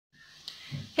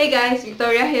Hey guys,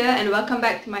 Victoria here and welcome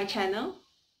back to my channel.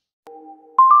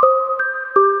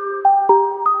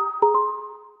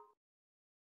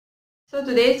 So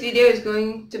today's video is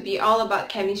going to be all about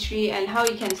chemistry and how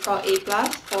you can score A+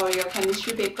 for your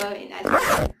chemistry paper in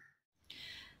SPM.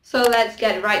 So let's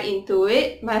get right into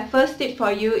it. My first tip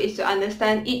for you is to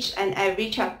understand each and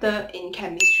every chapter in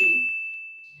chemistry.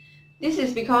 This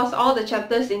is because all the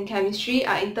chapters in chemistry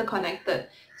are interconnected.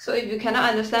 So if you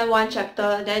cannot understand one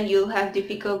chapter, then you'll have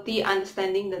difficulty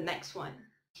understanding the next one.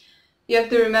 You have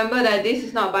to remember that this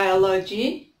is not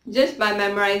biology. Just by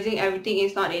memorizing everything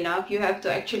is not enough. You have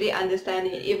to actually understand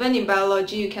it. Even in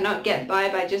biology, you cannot get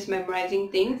by just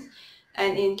memorizing things.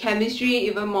 And in chemistry,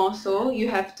 even more so, you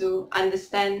have to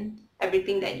understand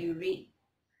everything that you read.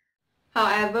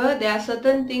 However, there are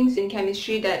certain things in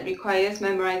chemistry that requires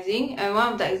memorizing, and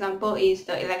one of the example is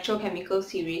the electrochemical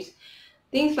series.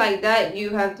 Things like that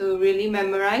you have to really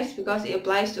memorize because it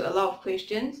applies to a lot of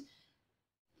questions.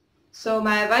 So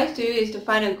my advice to you is to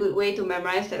find a good way to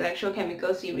memorize the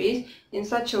electrochemical series in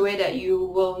such a way that you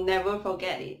will never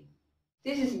forget it.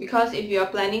 This is because if you are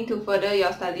planning to further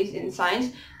your studies in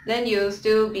science, then you'll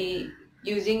still be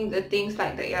using the things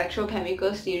like the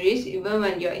electrochemical series even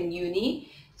when you're in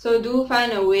uni. So do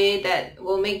find a way that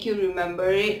will make you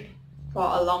remember it for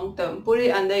a long term. Put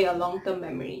it under your long-term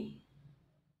memory.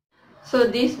 So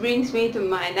this brings me to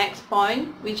my next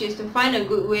point, which is to find a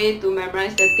good way to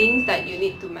memorize the things that you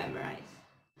need to memorize.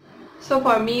 So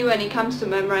for me, when it comes to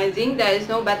memorizing, there is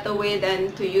no better way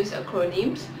than to use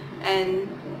acronyms. And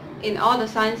in all the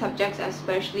science subjects,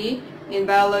 especially in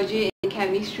biology, in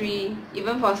chemistry,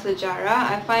 even for sejarah,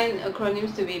 I find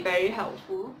acronyms to be very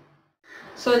helpful.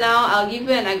 So now I'll give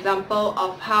you an example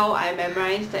of how I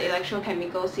memorize the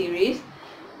electrochemical series.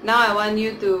 Now I want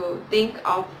you to think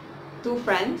of two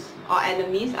friends or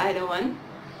enemies, either one.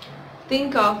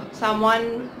 Think of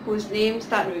someone whose name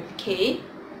starts with K,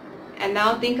 and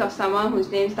now think of someone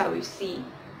whose name starts with C.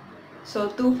 So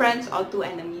two friends or two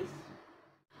enemies.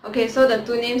 Okay, so the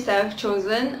two names that I've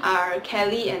chosen are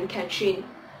Kelly and Catherine.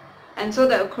 And so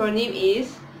the acronym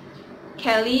is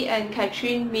Kelly and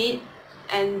Catherine meet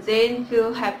and Zane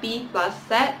feel happy plus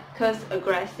sad cause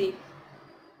aggressive.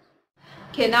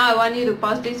 Okay, now I want you to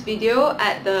pause this video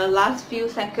at the last few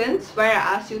seconds where I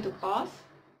ask you to pause.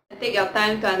 Take your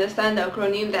time to understand the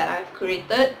acronym that I've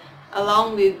created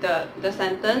along with the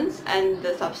sentence and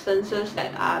the substances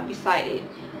that are beside it.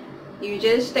 You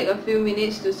just take a few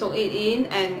minutes to soak it in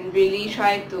and really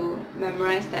try to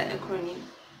memorize that acronym.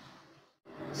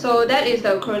 So that is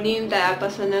the acronym that I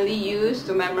personally use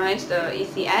to memorize the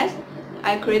ECS.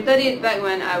 I created it back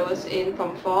when I was in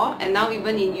Form 4, and now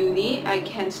even in uni, I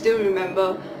can still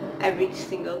remember every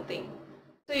single thing.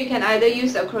 So you can either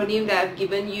use the acronym that I've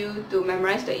given you to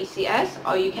memorize the ECS,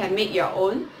 or you can make your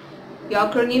own. Your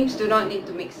acronyms do not need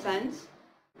to make sense.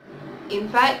 In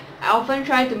fact, I often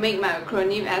try to make my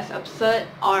acronym as absurd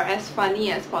or as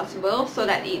funny as possible so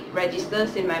that it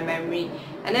registers in my memory.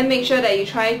 And then make sure that you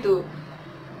try to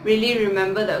really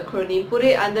remember the acronym. Put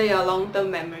it under your long-term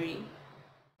memory.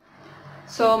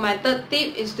 So my third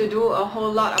tip is to do a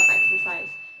whole lot of exercise.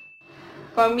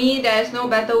 For me, there is no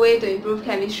better way to improve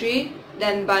chemistry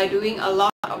than by doing a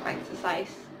lot of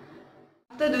exercise.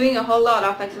 After doing a whole lot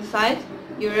of exercise,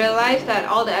 you realize that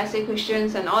all the essay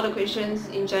questions and all the questions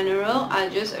in general are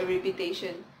just a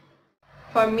repetition.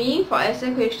 For me, for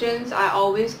essay questions, I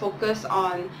always focus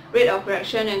on rate of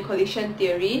reaction and collision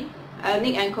theory,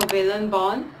 ionic and covalent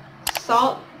bond,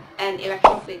 salt, and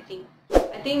electroplating.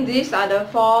 I think these are the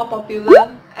four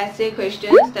popular essay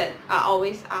questions that are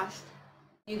always asked.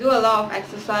 You do a lot of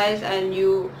exercise and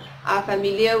you are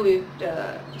familiar with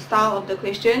the style of the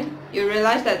question, you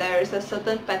realize that there is a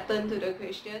certain pattern to the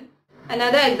question.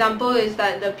 Another example is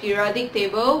that the periodic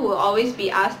table will always be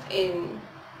asked in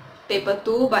paper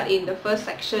 2 but in the first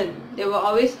section. They will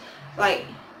always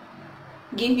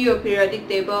give you a periodic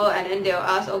table and then they'll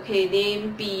ask, okay,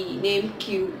 name P, name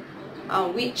Q.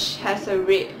 Which has a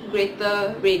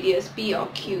greater radius, P or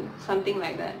Q, something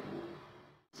like that.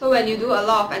 So when you do a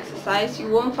lot of exercise,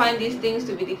 you won't find these things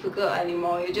to be difficult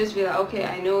anymore. You just be like, okay,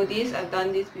 I know this, I've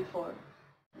done this before.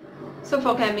 So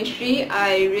for chemistry,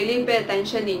 I really pay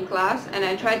attention in class and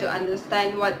I try to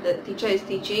understand what the teacher is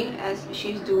teaching as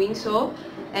she's doing so.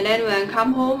 And then when I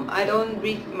come home, I don't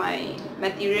read my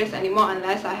materials anymore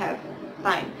unless I have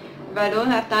time. If I don't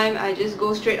have time, I just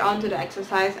go straight on to the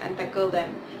exercise and tackle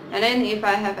them. And then if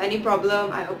I have any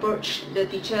problem, I approach the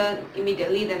teacher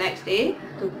immediately the next day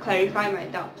to clarify my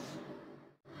doubts.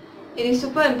 It is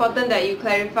super important that you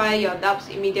clarify your doubts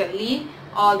immediately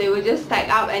or they will just stack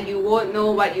up and you won't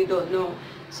know what you don't know.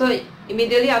 So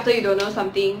immediately after you don't know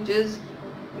something, just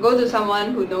go to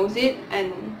someone who knows it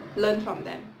and learn from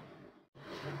them.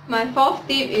 My fourth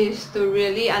tip is to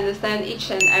really understand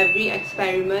each and every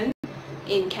experiment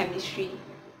in chemistry.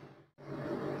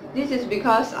 This is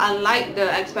because unlike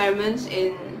the experiments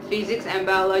in physics and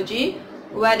biology,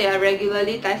 where they are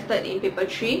regularly tested in paper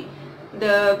 3,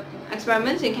 the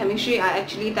experiments in chemistry are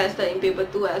actually tested in paper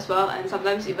 2 as well, and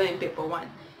sometimes even in paper 1.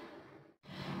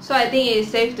 So I think it is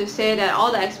safe to say that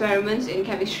all the experiments in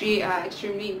chemistry are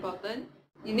extremely important.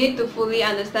 You need to fully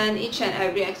understand each and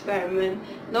every experiment,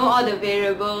 know all the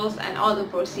variables and all the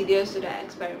procedures to that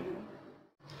experiment.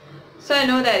 So I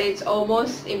know that it's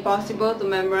almost impossible to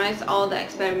memorize all the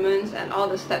experiments and all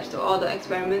the steps to all the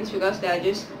experiments because there are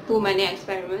just too many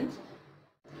experiments.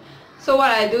 So what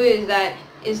I do is that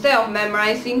instead of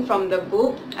memorizing from the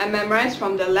book, I memorize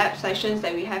from the lab sessions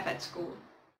that we have at school.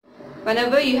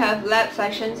 Whenever you have lab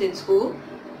sessions in school,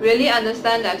 really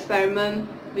understand the experiment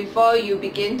before you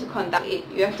begin to conduct it.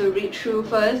 You have to read through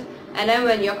first, and then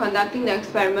when you're conducting the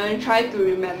experiment, try to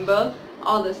remember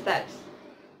all the steps.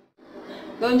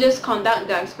 Don't just conduct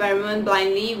the experiment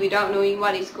blindly without knowing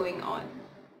what is going on.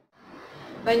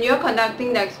 When you're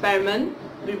conducting the experiment,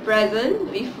 be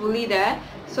present, be fully there,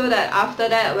 so that after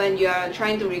that, when you're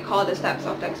trying to recall the steps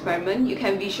of the experiment, you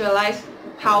can visualize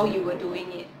how you were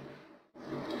doing it.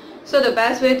 So the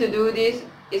best way to do this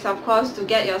is of course to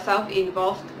get yourself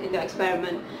involved in the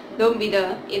experiment. Don't be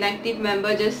the inactive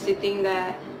member just sitting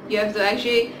there. You have to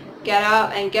actually get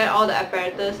up and get all the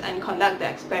apparatus and conduct the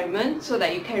experiment so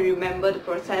that you can remember the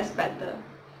process better.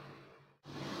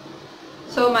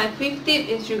 So my fifth tip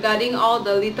is regarding all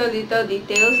the little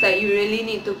details that you really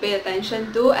need to pay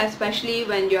attention to, especially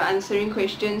when you're answering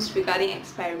questions regarding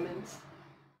experiments.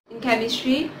 In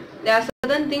chemistry, there are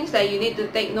certain things that you need to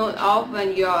take note of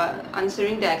when you're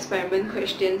answering the experiment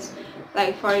questions.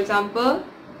 Like for example,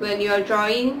 when you're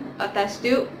drawing a test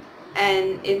tube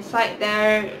and inside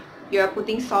there you're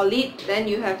putting solid, then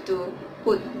you have to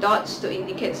put dots to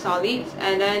indicate solids,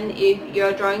 and then if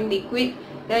you're drawing liquid,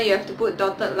 then you have to put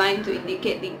dotted line to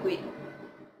indicate liquid.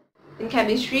 In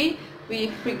chemistry, we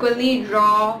frequently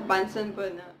draw Bunsen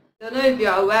burner. Don't know if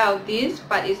you're aware of this,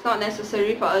 but it's not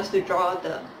necessary for us to draw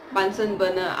the Bunsen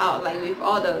burner out like with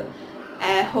all the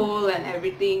air hole and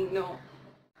everything. No.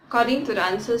 According to the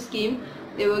answer scheme,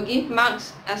 they will give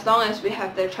marks as long as we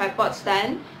have the tripod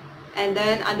stand, and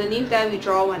then underneath that we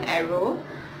draw one arrow,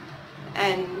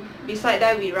 and beside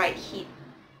that we write heat.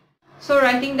 So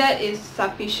writing that is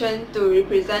sufficient to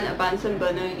represent a Bunsen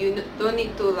burner. You don't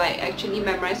need to actually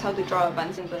memorize how to draw a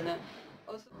Bunsen burner.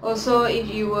 Also, if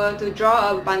you were to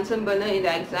draw a Bunsen burner in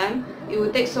the exam, it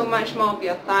would take so much more of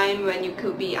your time when you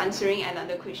could be answering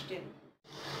another question.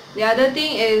 The other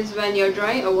thing is when you're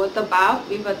drawing a water bath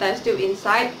with a test tube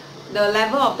inside, the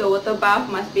level of the water bath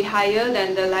must be higher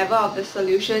than the level of the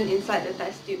solution inside the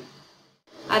test tube.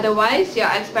 Otherwise, your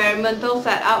experimental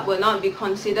setup will not be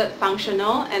considered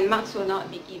functional and marks will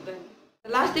not be given.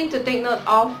 The last thing to take note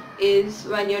of is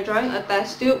when you're drawing a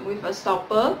test tube with a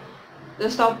stopper, the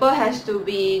stopper has to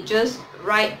be just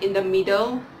right in the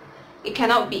middle. It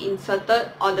cannot be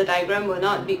inserted or the diagram will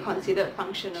not be considered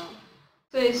functional.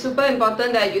 So it's super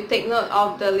important that you take note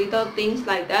of the little things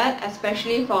like that,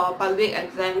 especially for public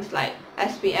exams like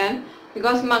SPM,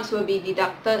 because marks will be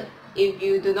deducted if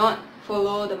you do not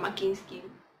follow the marking scheme.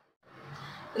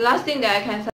 The last thing that I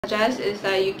can suggest is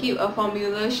that you keep a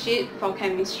formula sheet for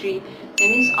chemistry. That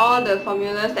means all the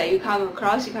formulas that you come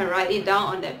across, you can write it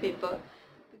down on that paper.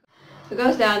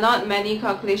 Because there are not many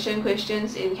calculation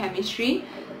questions in chemistry,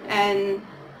 and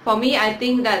for me, I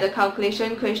think that the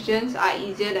calculation questions are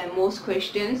easier than most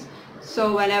questions.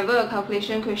 So whenever a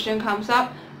calculation question comes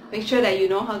up, make sure that you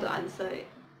know how to answer it.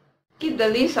 Keep the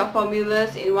list of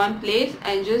formulas in one place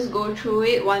and just go through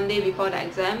it one day before the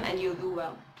exam and you'll do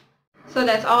well. So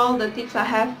that's all the tips I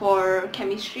have for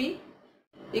chemistry.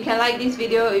 You can like this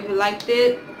video if you liked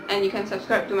it, and you can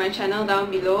subscribe to my channel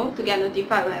down below to get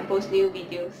notified when I post new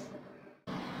videos.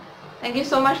 Thank you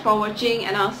so much for watching,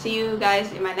 and I'll see you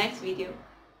guys in my next video.